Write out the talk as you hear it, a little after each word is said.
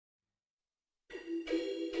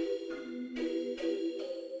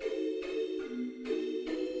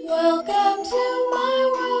Welcome to my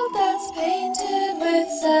world that's painted with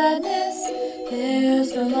sadness.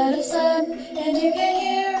 There's no light of sun, and you can't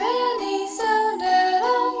hear any sound at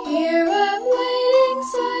all. Here I'm waiting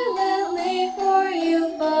silently for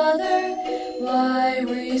you, Father. Why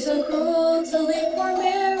were you so cruel to leave poor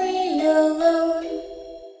Mary alone?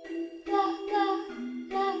 La la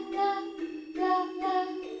la la la la la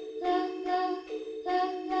la la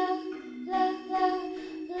la la la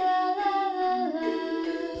la la la.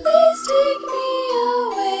 Please take me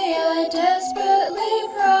away. I desperately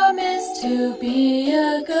promise to be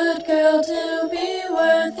a good girl, to be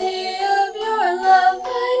worthy of your love.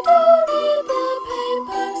 I don't need the paint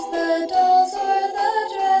books, the dolls, or the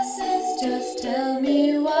dresses. Just tell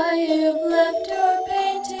me why you've left your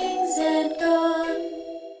paintings and gone.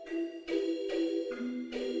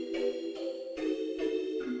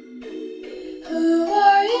 Who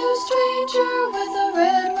are you, stranger, with a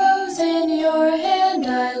red rose in your hand?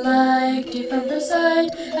 I liked you from the side.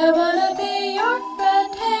 I wanna be your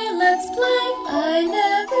friend. Hey, let's play. I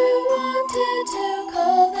never wanted to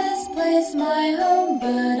call this place my home,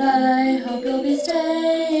 but I hope you'll be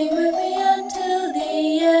staying with me until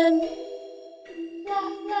the end. La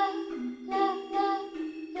la la la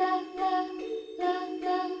la la la la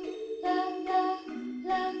la la la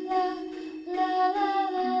la la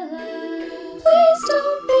la la. Please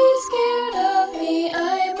don't be scared of me.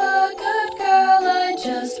 I'm a good girl. I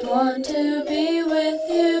just want to be with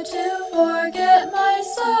you, to forget my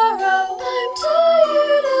sorrow. I'm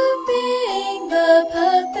tired of being the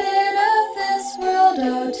puppet of this world.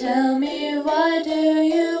 Oh, tell me, why do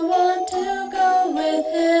you want to go with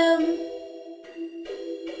him?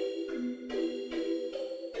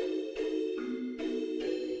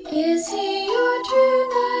 Is he your true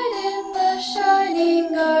knight in the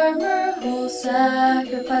shining armor, who'll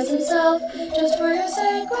sacrifice himself just for your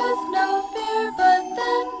sake with no fear? But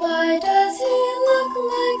then why does he look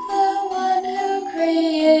like the one who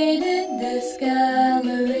created this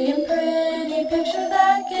gallery and pretty picture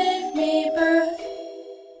that gave me birth?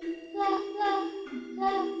 La la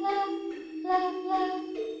la la la la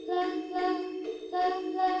la la la la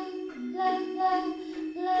la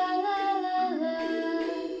la la la la.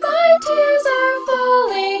 My tears are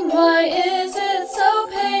falling, why is it so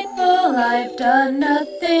painful? I've done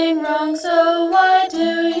nothing